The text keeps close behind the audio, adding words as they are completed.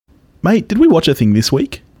Mate, did we watch a thing this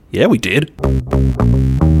week? Yeah, we did.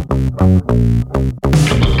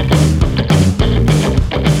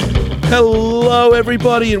 Hello,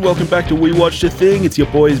 everybody, and welcome back to We Watched a Thing. It's your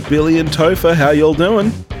boys Billy and Topher. How y'all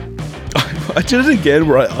doing? I did it again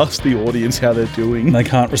where I asked the audience how they're doing. They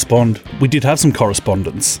can't respond. We did have some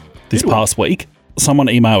correspondence this past week. Someone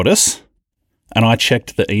emailed us, and I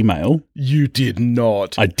checked the email. You did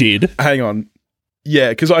not. I did. Hang on. Yeah,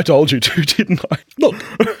 because I told you to, didn't I? Look,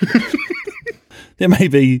 there may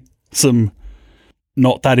be some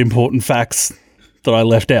not that important facts that I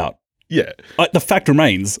left out. Yeah. The fact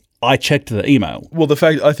remains, I checked the email. Well,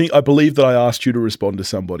 I believe that I asked you to respond to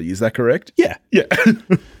somebody. Is that correct? Yeah. Yeah.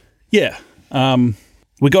 Yeah.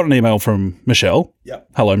 We got an email from Michelle. Yeah.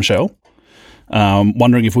 Hello, Michelle.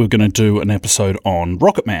 Wondering if we were going to do an episode on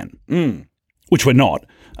Rocket Man, which we're not.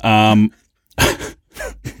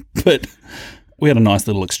 But we had a nice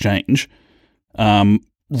little exchange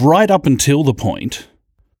right up until the point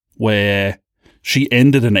where she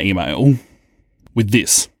ended an email with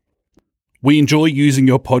this. We enjoy using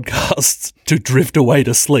your podcasts to drift away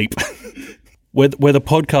to sleep. We're the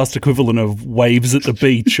podcast equivalent of waves at the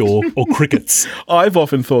beach or crickets. I've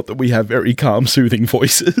often thought that we have very calm, soothing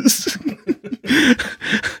voices.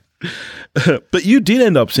 But you did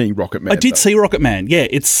end up seeing Rocket Man. I did see Rocket Man. Yeah,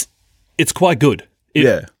 it's quite good.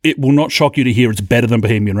 It will not shock you to hear it's better than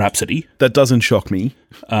Bohemian Rhapsody. That doesn't shock me.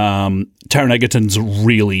 Taron Egerton's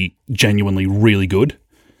really, genuinely really good.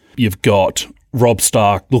 You've got Rob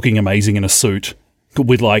Stark looking amazing in a suit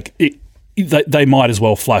with they might as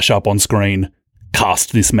well flash up on screen,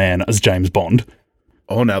 cast this man as James Bond.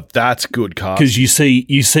 Oh, now that's good cast. Because you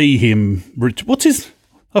see him. What's his?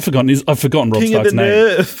 I've forgotten Rob Stark's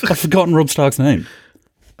name. I've forgotten Rob Stark's name.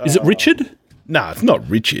 Is it Richard? Nah, it's not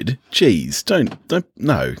Richard. Jeez,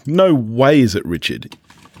 no way is it Richard.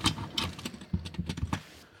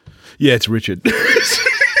 Yeah, it's Richard.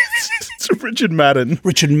 It's Richard Madden.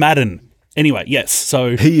 Richard Madden. Anyway, yes,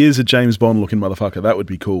 so... He is a James Bond-looking motherfucker. That would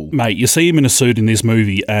be cool. Mate, you see him in a suit in this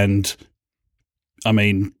movie and, I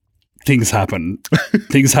mean, things happen.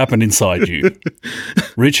 Things happen inside you.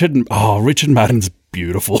 Richard Madden's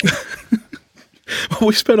beautiful.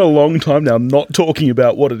 We spent a long time now not talking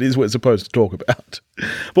about what it is we're supposed to talk about.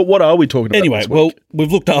 But what are we talking about anyway, this week? Well,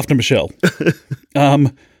 we've looked after Michelle.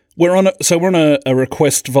 We're on a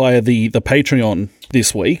request via the Patreon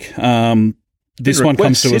this week. This one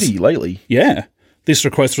comes to us lately. Yeah. This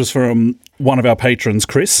request was from one of our patrons,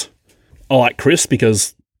 Chris. I like Chris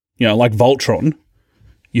because, like Voltron,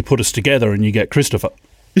 you put us together and you get Christopher.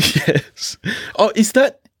 Yes. Oh, is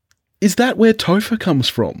that where Topher comes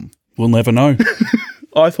from? We'll never know.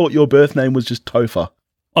 I thought your birth name was just Topher.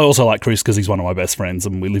 I also like Chris because he's one of my best friends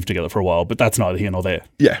and we lived together for a while, but that's neither here nor there.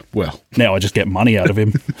 Yeah, well. Now I just get money out of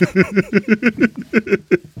him.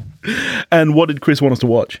 And what did Chris want us to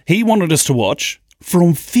watch? He wanted us to watch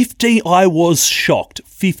from 15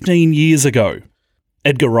 years ago,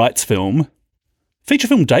 Edgar Wright's film, feature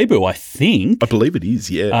film debut, I think. I believe it is,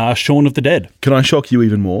 yeah. Shaun of the Dead. Can I shock you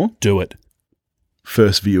even more? Do it.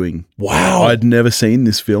 First viewing. Wow. I'd never seen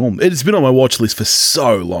this film. It's been on my watch list for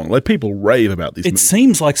so long. Like, people rave about this movie. It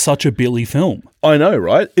seems like such a Billy film. I know,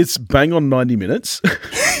 right? It's bang on 90 minutes.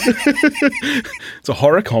 It's a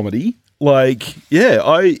horror comedy. Like, yeah,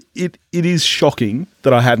 it is shocking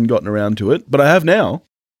that I hadn't gotten around to it, but I have now.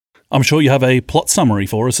 I'm sure you have a plot summary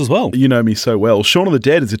for us as well. You know me so well. Shaun of the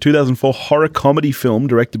Dead is a 2004 horror comedy film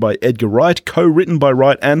directed by Edgar Wright, co-written by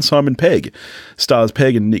Wright and Simon Pegg. Stars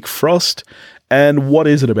Pegg and Nick Frost. And what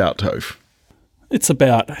is it about, Toph? It's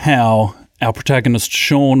about how our protagonist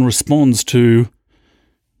Shaun responds to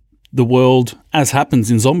the world, as happens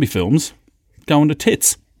in zombie films, going to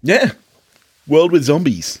tits. Yeah. World with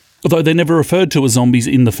zombies. Although they're never referred to as zombies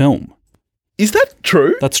in the film. Is that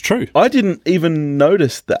true? That's true. I didn't even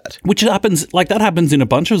notice that. Which happens in a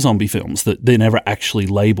bunch of zombie films, that they're never actually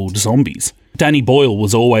labelled zombies. Danny Boyle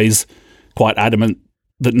was always quite adamant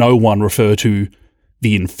that no one refer to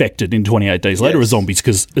the infected in 28 Days Later as zombies,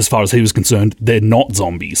 because as far as he was concerned, they're not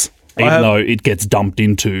zombies. Even though it gets dumped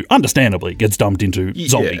into, understandably, zombie.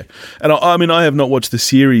 Yeah. And I mean, I have not watched the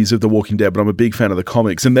series of The Walking Dead, but I'm a big fan of the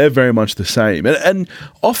comics, and they're very much the same. And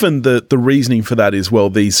often the reasoning for that is, well,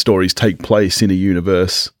 these stories take place in a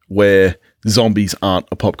universe where zombies aren't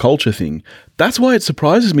a pop culture thing. That's why it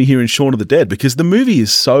surprises me here in Shaun of the Dead, because the movie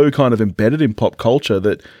is so kind of embedded in pop culture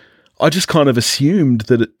that I just kind of assumed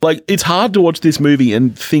that it's hard to watch this movie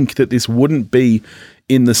and think that this wouldn't be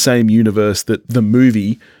in the same universe that the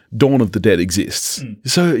movie Dawn of the Dead exists.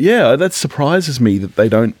 So yeah, that surprises me that they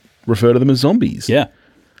don't refer to them as zombies. Yeah.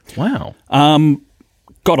 Wow.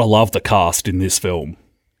 Gotta love the cast in this film.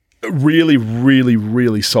 Really, really,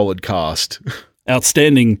 really solid cast.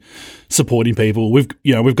 Outstanding supporting people. We've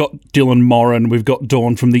got Dylan Moran, we've got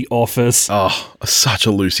Dawn from The Office. Oh, such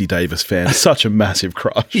a Lucy Davis fan. Such a massive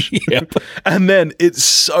crush. Yep. And then it's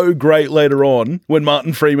so great later on when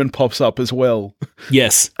Martin Freeman pops up as well.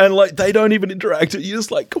 Yes. And like they don't even interact. You're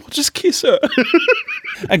just like, come on, just kiss her.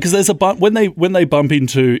 And because there's a when they bump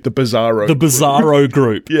into The Bizarro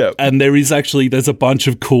group. Yeah. And there's a bunch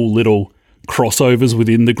of cool little crossovers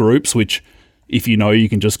within the groups, which if you know, you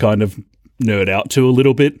can just kind of nerd out to a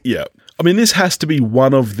little bit. Yeah. I mean, this has to be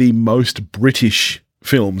one of the most British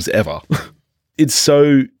films ever. It's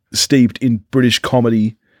so steeped in British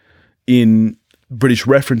comedy, in British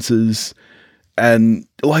references, and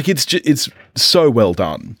like it's so well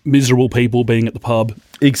done. Miserable people being at the pub.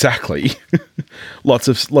 Exactly. lots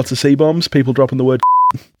of C-bombs, people dropping the word.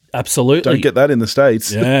 Absolutely. Don't get that in the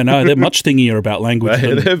States. Yeah, no, they're much thingier about language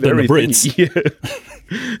than the Brits. Yeah.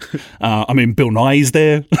 I mean, Bill Nye's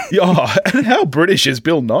there. Yeah, and how British is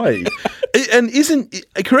Bill Nye? And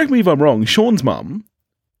correct me if I'm wrong, Shaun's mum,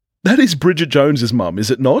 that is Bridget Jones's mum,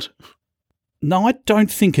 is it not? No, I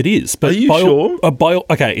don't think it is. But are you sure?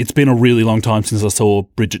 Okay, it's been a really long time since I saw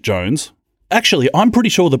Bridget Jones. Actually, I'm pretty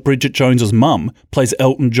sure that Bridget Jones's mum plays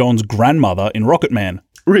Elton John's grandmother in Rocket Man.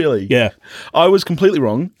 Really? Yeah. I was completely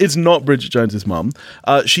wrong. It's not Bridget Jones's mum.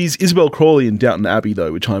 She's Isabel Crawley in Downton Abbey,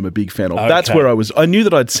 though, which I'm a big fan of. Okay. That's where I was. I knew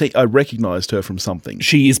that I recognised her from something.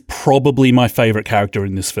 She is probably my favourite character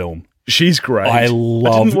in this film. She's great. I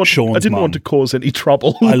love Shaun's I didn't want to cause any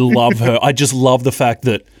trouble. I love her. I just love the fact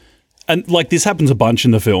that, and like this happens a bunch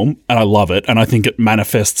in the film, and I love it, and I think it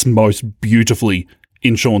manifests most beautifully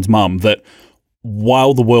in Shaun's mum that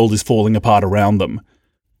while the world is falling apart around them,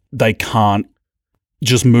 they can't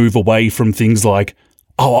just move away from things like,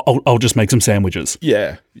 I'll just make some sandwiches.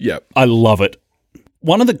 Yeah, yeah. I love it.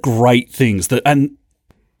 One of the great things that, and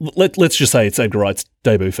let's just say it's Edgar Wright's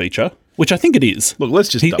debut feature, which I think it is. Look, let's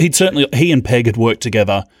just... He and Peg had worked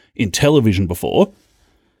together in television before,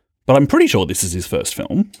 but I'm pretty sure this is his first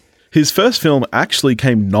film. His first film actually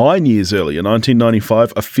came 9 years earlier,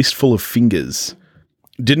 1995, A Fistful of Fingers.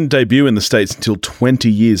 Didn't debut in the States until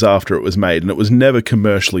 20 years after it was made, and it was never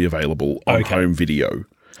commercially available on home video.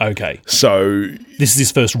 Okay. So... This is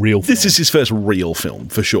his first real film. This is his first real film,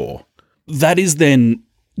 for sure. That is then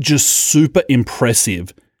just super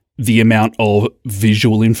impressive, the amount of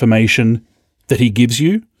visual information that he gives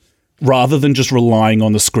you, rather than just relying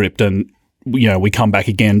on the script and, you know, we come back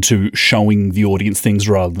again to showing the audience things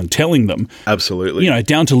rather than telling them. Absolutely. You know,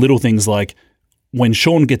 down to little things like when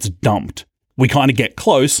Shaun gets dumped, we kind of get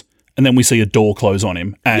close and then we see a door close on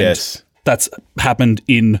him. And yes. That's happened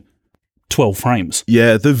in 12 frames.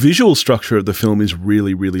 Yeah, the visual structure of the film is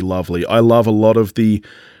really, really lovely. I love a lot of the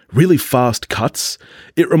really fast cuts.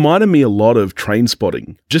 It reminded me a lot of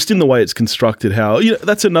Trainspotting, just in the way it's constructed, how, you know,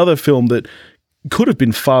 that's another film that could have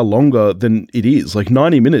been far longer than it is. Like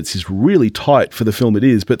 90 minutes is really tight for the film it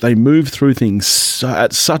is, but they move through things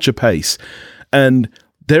at such a pace. And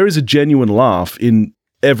there is a genuine laugh in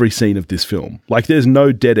every scene of this film. Like there's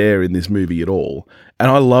no dead air in this movie at all.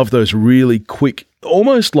 And I love those really quick,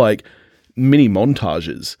 almost like mini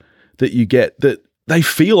montages that you get that they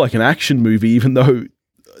feel like an action movie, even though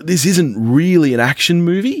this isn't really an action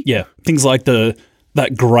movie. Yeah. Things like that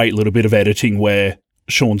great little bit of editing where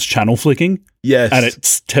Shaun's channel flicking. Yes. And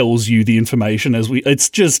it tells you the information it's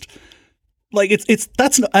just like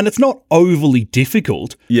it's not overly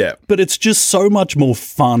difficult. Yeah. But it's just so much more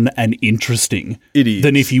fun and interesting. It is.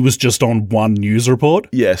 Than if he was just on one news report.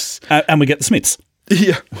 Yes. And we get the Smiths.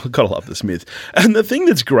 Yeah, well, gotta love the Smith. And the thing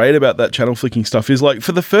that's great about that channel flicking stuff is, like,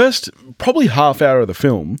 for the first probably half hour of the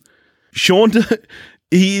film, Shaun,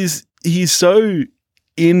 he's so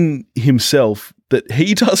in himself that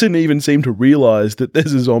he doesn't even seem to realise that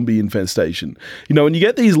there's a zombie infestation. You know, and you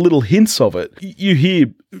get these little hints of it. You hear,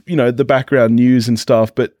 you know, the background news and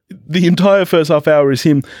stuff, but the entire first half hour is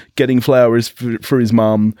him getting flowers for his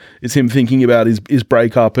mum. It's him thinking about his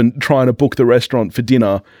breakup and trying to book the restaurant for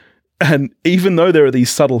dinner. And even though there are these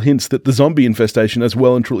subtle hints that the zombie infestation has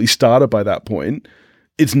well and truly started by that point,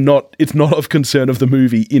 it's not of concern of the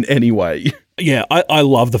movie in any way. Yeah, I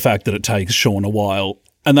love the fact that it takes Shaun a while.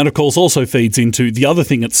 And that, of course, also feeds into the other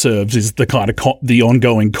thing it serves is the kind of the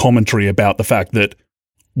ongoing commentary about the fact that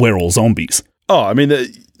we're all zombies. Oh, I mean,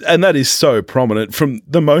 and that is so prominent from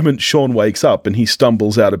the moment Shaun wakes up and he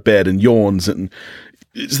stumbles out of bed and yawns, and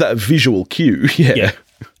it's that visual cue. Yeah.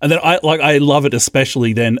 And then I love it,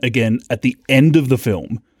 especially then again at the end of the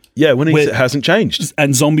film. Yeah, when it hasn't changed.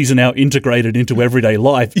 And zombies are now integrated into everyday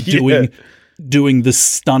life, doing the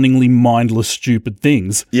stunningly mindless, stupid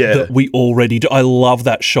things that we already do. I love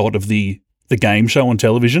that shot of the the game show on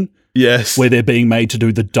television Yes. where they're being made to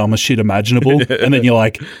do the dumbest shit imaginable. And then you're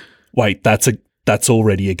like, wait, that's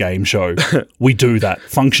already a game show. We do that.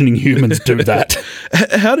 Functioning humans do that.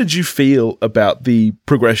 How did you feel about the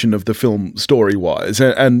progression of the film story-wise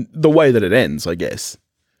and the way that it ends, I guess?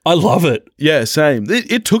 I love it. Yeah, same.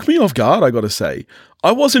 It took me off guard, I got to say.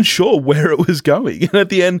 I wasn't sure where it was going. And at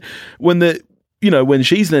the end, when when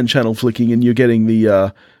she's then channel flicking and you're getting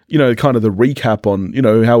the, kind of the recap on,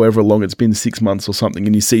 however long it's been, 6 months or something,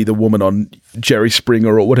 and you see the woman on Jerry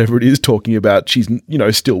Springer or whatever it is talking about, she's,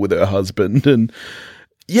 still with her husband. And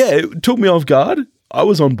yeah, it took me off guard. I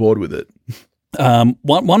was on board with it.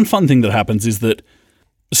 One fun thing that happens is that,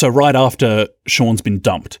 so right after Shaun's been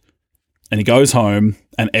dumped and he goes home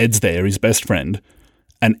and Ed's there, his best friend,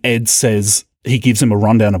 and Ed says, he gives him a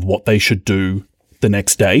rundown of what they should do the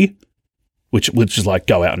next day, which is like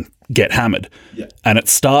go out and get hammered. Yeah. And it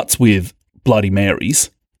starts with Bloody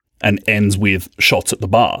Marys and ends with shots at the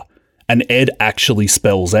bar. And Ed actually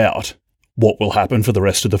spells out what will happen for the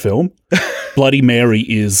rest of the film. Bloody Mary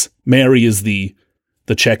is the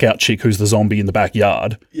checkout chick who's the zombie in the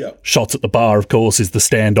backyard. Yeah. Shots at the bar, of course, is the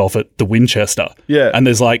standoff at the Winchester. Yeah. And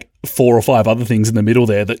there's like 4 or 5 other things in the middle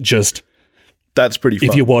there that just... That's pretty fun.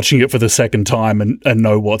 If you're watching it for the second time and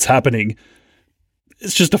know what's happening,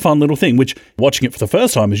 it's just a fun little thing, which watching it for the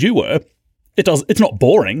first time as you were, it's not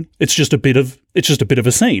boring. It's just a bit of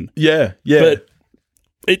a scene. Yeah, yeah. But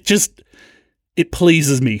it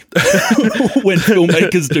pleases me when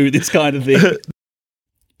filmmakers do this kind of thing.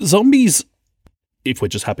 Zombies, if we're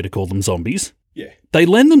just happy to call them zombies, yeah, they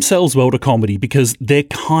lend themselves well to comedy because they're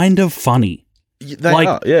kind of funny. They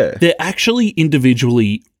are, yeah. They're actually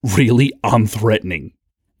individually really unthreatening.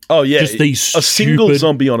 Oh, yeah. Just these a single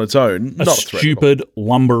zombie on its own, not stupid,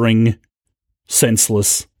 lumbering,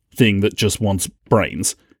 senseless thing that just wants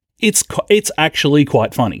brains. It's actually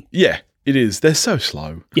quite funny. Yeah, it is. They're so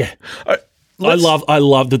slow. Yeah. I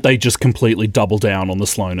love that they just completely double down on the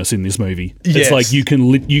slowness in this movie. Yes. It's like you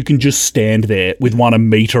can just stand there with one a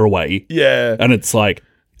meter away. Yeah. And it's like,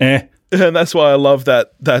 eh. And that's why I love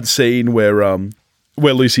that scene where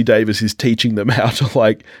Lucy Davis is teaching them how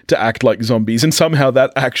to act like zombies, and somehow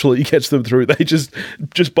that actually gets them through. They just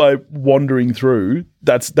by wandering through,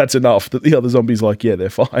 that's enough that the other zombies like, yeah, they're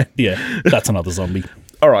fine. Yeah, that's another zombie.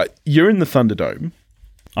 All right, you're in the Thunderdome.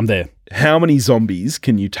 I'm there. How many zombies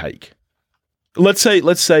can you take? Let's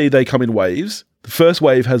say they come in waves. The first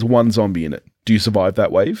wave has 1 zombie in it. Do you survive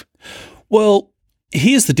that wave? Well,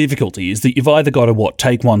 here's the difficulty, is that you've either got to,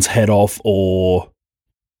 take one's head off or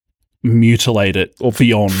mutilate it or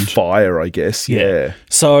beyond. Fire, I guess, yeah.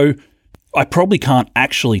 So I probably can't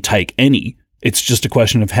actually take any. It's just a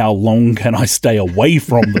question of how long can I stay away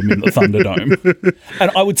from them in the Thunderdome.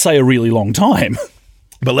 And I would say a really long time.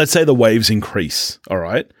 But let's say the waves increase, all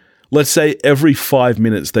right? Let's say every 5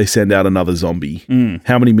 minutes they send out another zombie.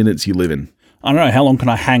 How many minutes you live in? I don't know. How long can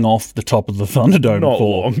I hang off the top of the Thunderdome Not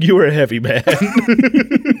for? long. You were a heavy man.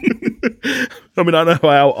 I mean, I know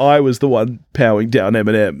how I was the one powering down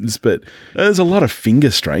M&Ms, but there's a lot of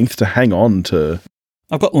finger strength to hang on to.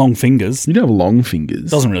 I've got long fingers. You don't have long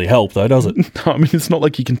fingers. Doesn't really help, though, does it? No, I mean, it's not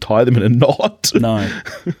like you can tie them in a knot. No.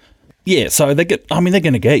 Yeah, so they're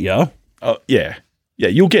going to get you. Yeah. Yeah,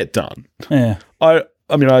 you'll get done. Yeah. I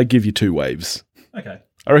mean, I give you 2 waves. Okay.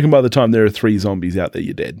 I reckon by the time there are 3 zombies out there,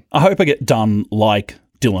 you're dead. I hope I get done like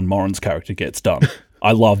Dylan Moran's character gets done.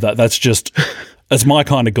 I love that. That's my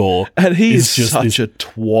kind of gore. And he's just such a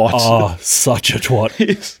twat. Oh, such a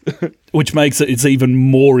twat. Which makes it's even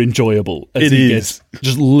more enjoyable as he gets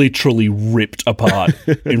just literally ripped apart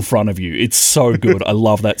in front of you. It's so good. I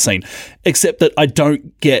love that scene. Except that I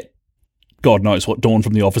don't get, God knows what Dawn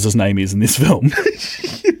from The Office's name is in this film.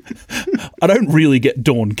 I don't really get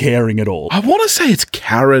Dawn caring at all. I want to say it's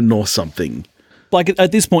Karen or something. Like,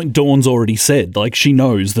 at this point, Dawn's already said, she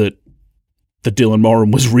knows that Dylan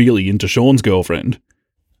Moran was really into Shaun's girlfriend.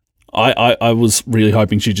 I was really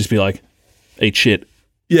hoping she'd just be like, eat shit.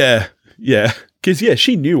 Yeah, yeah. Because, yeah,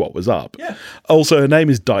 she knew what was up. Yeah. Also, her name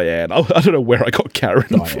is Diane. I don't know where I got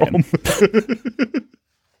Karen from.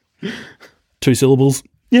 2 syllables?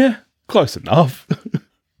 Yeah, close enough.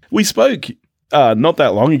 We spoke not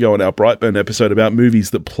that long ago in our Brightburn episode about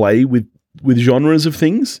movies that play with genres of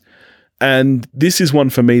things. And this is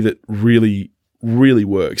one for me that really, really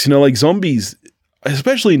works. Zombies,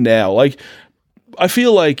 especially now, I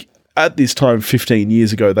feel like at this time, 15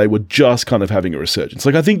 years ago, they were just kind of having a resurgence.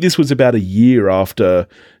 I think this was about a year after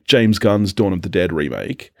James Gunn's Dawn of the Dead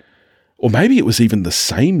remake. Or maybe it was even the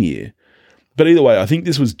same year. But either way, I think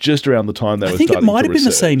this was just around the time they were starting to research. I think it might have been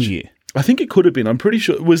the same year. I think it could have been. I'm pretty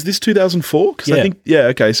sure. Was this 2004? Yeah.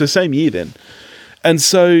 Okay, so same year then. And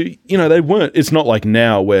so, they weren't, it's not like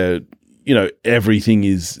now where, everything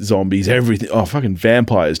is zombies, everything. Oh, fucking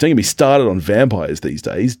vampires. Don't get me started on vampires these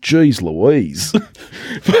days. Jeez Louise.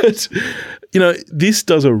 But, this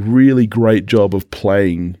does a really great job of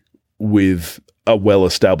playing with a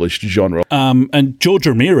well-established genre. And George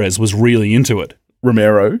Ramirez was really into it.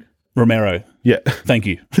 Romero. Yeah. Thank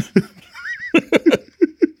you.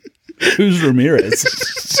 Who's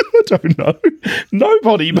Ramirez? I don't know.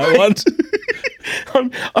 Nobody, no mate.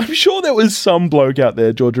 one. I'm sure there was some bloke out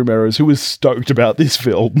there, George Romero's, who was stoked about this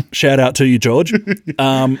film. Shout out to you, George.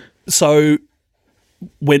 So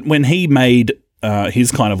when he made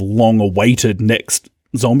his kind of long-awaited next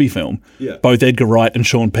zombie film, both Edgar Wright and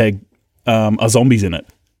Sean Pegg are zombies in it.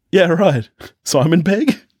 Yeah, right. Simon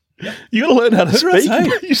Pegg? Yeah. You got to learn how to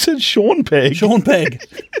speak. You said Sean Pegg. Sean Pegg.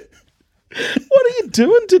 What are you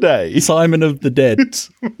doing today? Simon of the Dead.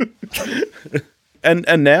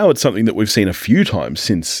 And now it's something that we've seen a few times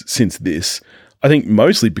since this. I think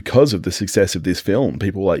mostly because of the success of this film.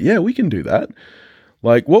 People were like, yeah, we can do that.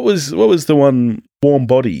 Like, what was the one, Warm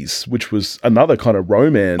Bodies, which was another kind of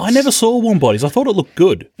romance. I never saw Warm Bodies. I thought it looked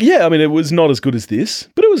good. Yeah, I mean, it was not as good as this,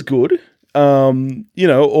 but it was good.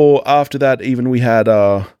 Or after that, even we had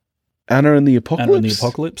Anna and the Apocalypse. Anna and the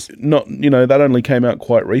Apocalypse. Not, that only came out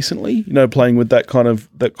quite recently, playing with that kind of,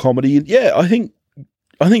 that comedy. Yeah, I think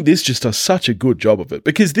this just does such a good job of it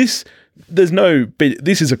because this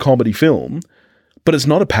is a comedy film, but it's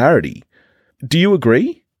not a parody. Do you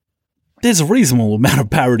agree? There's a reasonable amount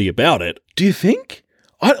of parody about it. Do you think?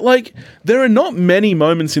 There are not many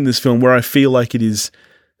moments in this film where I feel like it is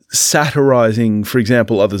satirizing, for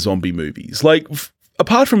example, other zombie movies. Like,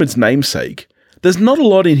 apart from its namesake, there's not a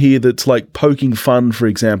lot in here that's like poking fun, for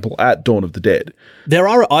example, at Dawn of the Dead. There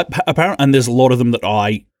are, apparently, and there's a lot of them that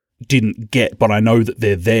I didn't get, but I know that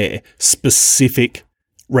they're there, specific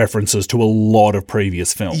references to a lot of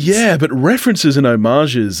previous films. Yeah, but references and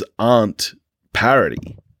homages aren't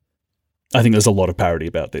parody. I think there's a lot of parody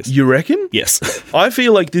about this. You reckon? Yes. I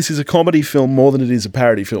feel like this is a comedy film more than it is a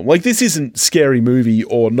parody film. Like, this isn't Scary Movie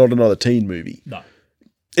or Not Another Teen Movie. No.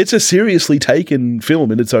 It's a seriously taken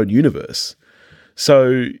film in its own universe.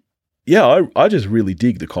 So, yeah, I just really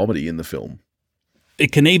dig the comedy in the film.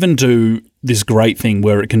 It can even do this great thing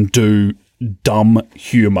where it can do dumb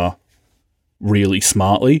humour really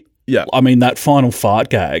smartly. Yeah. I mean, that final fart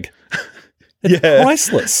gag. It's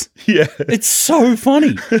priceless. Yeah. It's so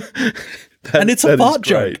funny. And it's a fart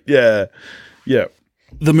joke. Yeah. Yeah.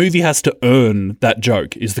 The movie has to earn that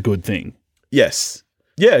joke is the good thing. Yes.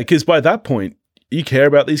 Yeah, because by that point, you care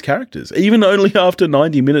about these characters. Even only after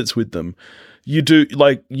 90 minutes with them, you do,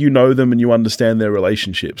 know them and you understand their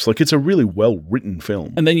relationships. Like, it's a really well-written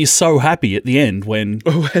film. And then you're so happy at the end when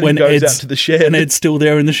it goes out to the shed. And Ed's still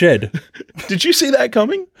there in the shed. Did you see that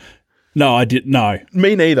coming? No, I didn't. No.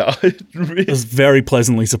 Me neither. I was very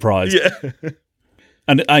pleasantly surprised. Yeah.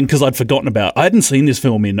 And because I'd forgotten about, I hadn't seen this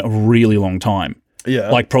film in a really long time.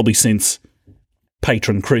 Yeah. Like probably since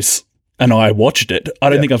patron Chris and I watched it. I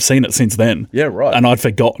don't think I've seen it since then. Yeah, right. And I'd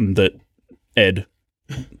forgotten that Ed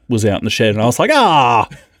was out in the shed and I was like,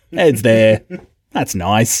 Ed's there. That's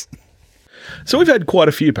nice. So we've had quite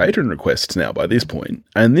a few patron requests now by this point.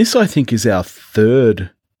 And this, I think, is our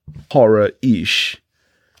third horror-ish.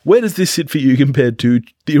 Where does this sit for you compared to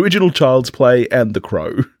the original Child's Play and The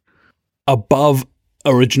Crow? Above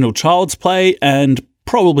original Child's Play and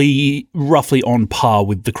probably roughly on par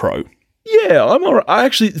with The Crow. Yeah, I'm all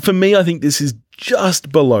right. For me, I think this is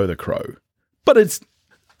just below The Crow. But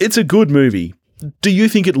it's a good movie. Do you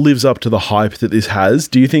think it lives up to the hype that this has?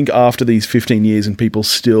 Do you think after these 15 years and people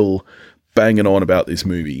still banging on about this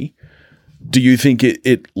movie, do you think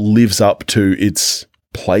it lives up to its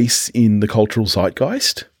place in the cultural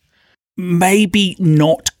zeitgeist? Maybe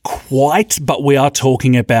not quite, but we are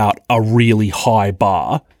talking about a really high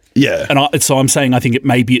bar. Yeah. And so I'm saying I think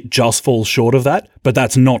it just falls short of that, but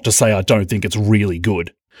that's not to say I don't think it's really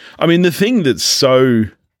good. I mean, the thing that's so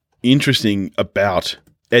interesting about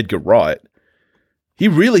Edgar Wright, he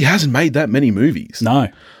really hasn't made that many movies. No.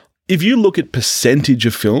 If you look at percentage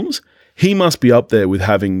of films, he must be up there with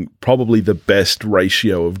having probably the best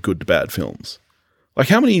ratio of good to bad films. Like,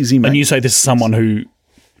 how many has he made? And you say this is someone who...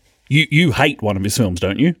 You hate one of his films,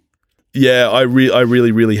 don't you? Yeah, I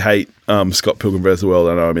really, really hate Scott Pilgrim vs. the World.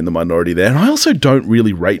 I know I'm in the minority there. And I also don't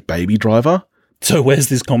really rate Baby Driver. So where's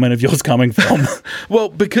this comment of yours coming from? Well,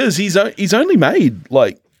 because he's only made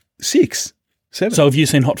like 6, 7. So have you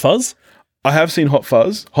seen Hot Fuzz? I have seen Hot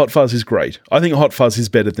Fuzz. Hot Fuzz is great. I think Hot Fuzz is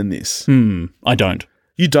better than this. I don't.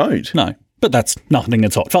 You don't? No, but that's nothing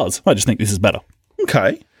against Hot Fuzz. I just think this is better.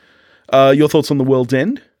 Okay. Your thoughts on The World's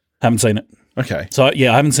End? Haven't seen it. Okay. So,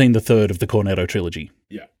 yeah, I haven't seen the third of the Cornetto trilogy.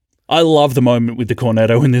 Yeah. I love the moment with the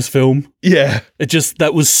Cornetto in this film. Yeah.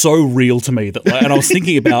 That was so real to me. And I was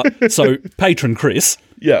thinking about, so patron Chris,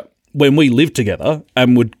 Yeah. when we lived together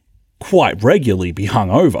and would quite regularly be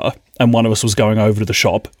hungover, and one of us was going over to the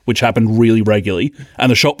shop, which happened really regularly, and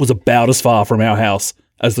the shop was about as far from our house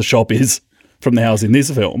as the shop is from the house in this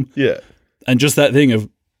film. Yeah. And just that thing of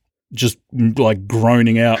just like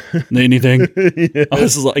groaning out, need anything? Yeah. I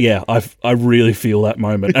was just like, yeah, I really feel that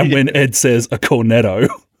moment. And when Ed says a cornetto,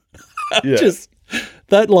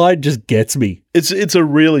 that line just gets me. It's a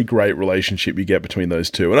really great relationship you get between those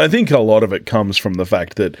two. And I think a lot of it comes from the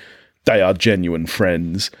fact that they are genuine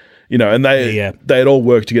friends. You know, and they had all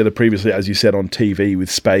worked together previously, as you said, on TV with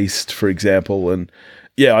Spaced, for example. And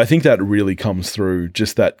yeah, I think that really comes through,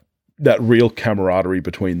 just that real camaraderie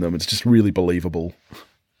between them. It's just really believable.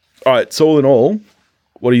 All right, so all in all,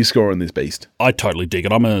 what are you scoring this beast? I totally dig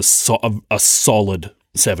it. I'm a solid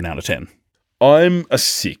 7 out of 10. I'm a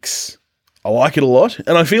 6. I like it a lot.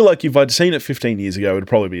 And I feel like if I'd seen it 15 years ago, it would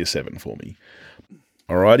probably be a 7 for me.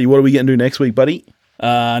 All righty, what are we going to do next week, buddy?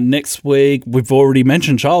 Next week, we've already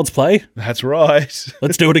mentioned Child's Play. That's right.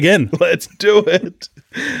 Let's do it again. Let's do it.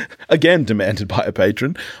 Again, demanded by a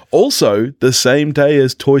patron. Also, the same day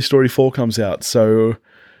as Toy Story 4 comes out. So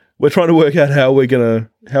we're trying to work out how we're gonna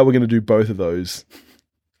do both of those.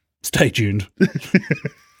 Stay tuned.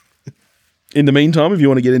 In the meantime, if you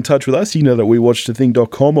want to get in touch with us, you know that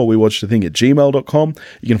wewatchedathing.com or wewatchedathing@gmail.com.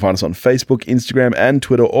 You can find us on Facebook, Instagram, and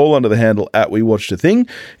Twitter, all under the handle @wewatchedathing.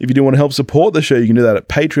 If you do want to help support the show, you can do that at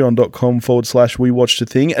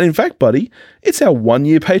patreon.com/wewatchedathing. And in fact, buddy, it's our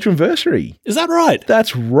 1-year patronversary. Is that right?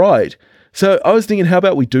 That's right. So I was thinking, how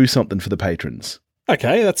about we do something for the patrons?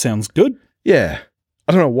 Okay, that sounds good. Yeah.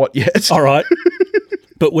 I don't know what yet. All right.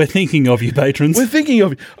 But we're thinking of you, patrons. We're thinking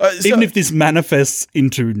of you. Even if this manifests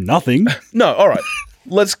into nothing. No, all right.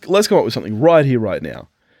 Let's come up with something right here, right now.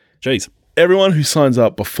 Jeez. Everyone who signs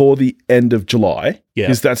up before the end of July,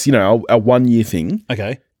 because that's, our 1-year thing.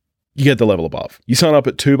 Okay. You get the level above. You sign up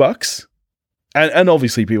at $2, and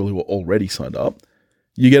obviously people who are already signed up,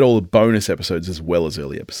 you get all the bonus episodes as well as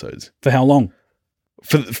early episodes. For how long?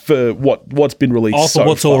 For what's been released. Oh, for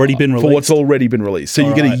what's already been released. For what's already been released. So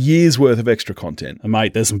you get a year's worth of extra content.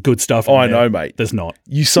 Mate, there's some good stuff. I know, mate. There's not.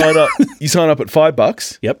 You sign up. You sign up at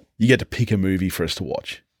 $5. Yep. You get to pick a movie for us to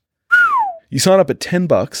watch. You sign up at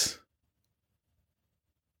 $10.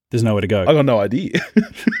 There's nowhere to go. I got no idea.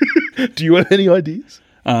 Do you have any ideas?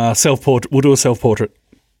 Self-portrait. We'll do a self-portrait.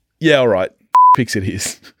 Yeah, all right. Picks it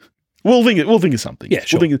is. We'll think of something. Yeah,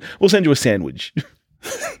 sure. We'll send you a sandwich.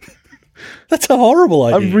 That's a horrible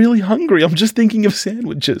idea. I'm really hungry. I'm just thinking of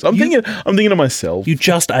sandwiches. I'm thinking of myself. You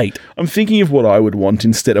just ate. I'm thinking of what I would want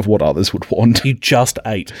instead of what others would want. You just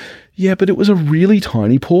ate. Yeah, but it was a really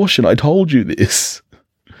tiny portion. I told you this.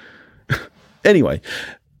 Anyway.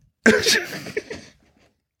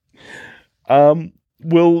 And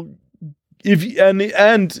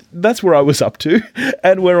that's where I was up to.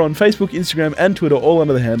 And we're on Facebook, Instagram, and Twitter, all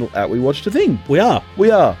under the handle @WeWatchedAthing.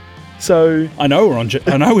 We are. So I know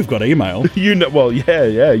we've got email. You know, well,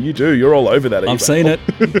 yeah, you do. You're all over that email. I've seen it.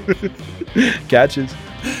 Catches.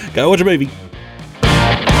 Go watch a movie.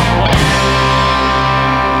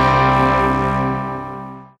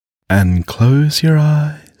 And close your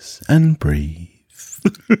eyes and breathe.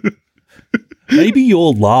 Maybe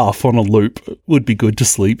your laugh on a loop would be good to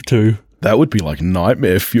sleep to. That would be like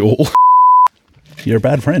nightmare fuel. You're a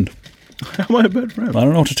bad friend. How am I a bad friend? I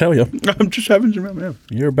don't know what to tell you. I'm just having some now.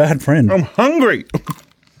 You're a bad friend. I'm hungry.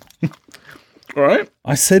 All right.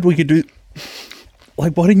 I said we could do.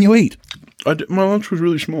 Like, why didn't you eat? My lunch was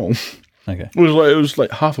really small. Okay. It was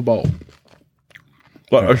like half a bowl.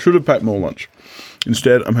 Like, I should have packed more lunch.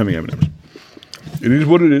 Instead, I'm having M&Ms. It is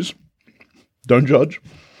what it is. Don't judge.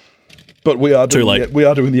 But we are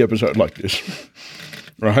doing the episode like this,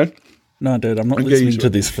 right? No, dude, I'm not listening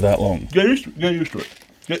to this for that long. Get used to it.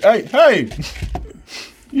 Hey!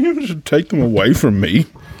 You should take them away from me.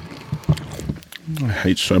 I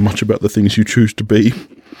hate so much about the things you choose to be. All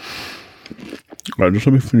right, just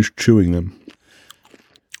let me finish chewing them.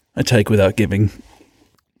 I take without giving.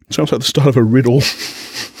 Sounds like the start of a riddle.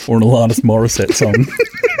 Or an Alanis Morissette song.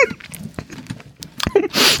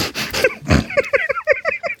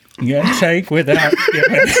 You take without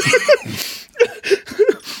giving.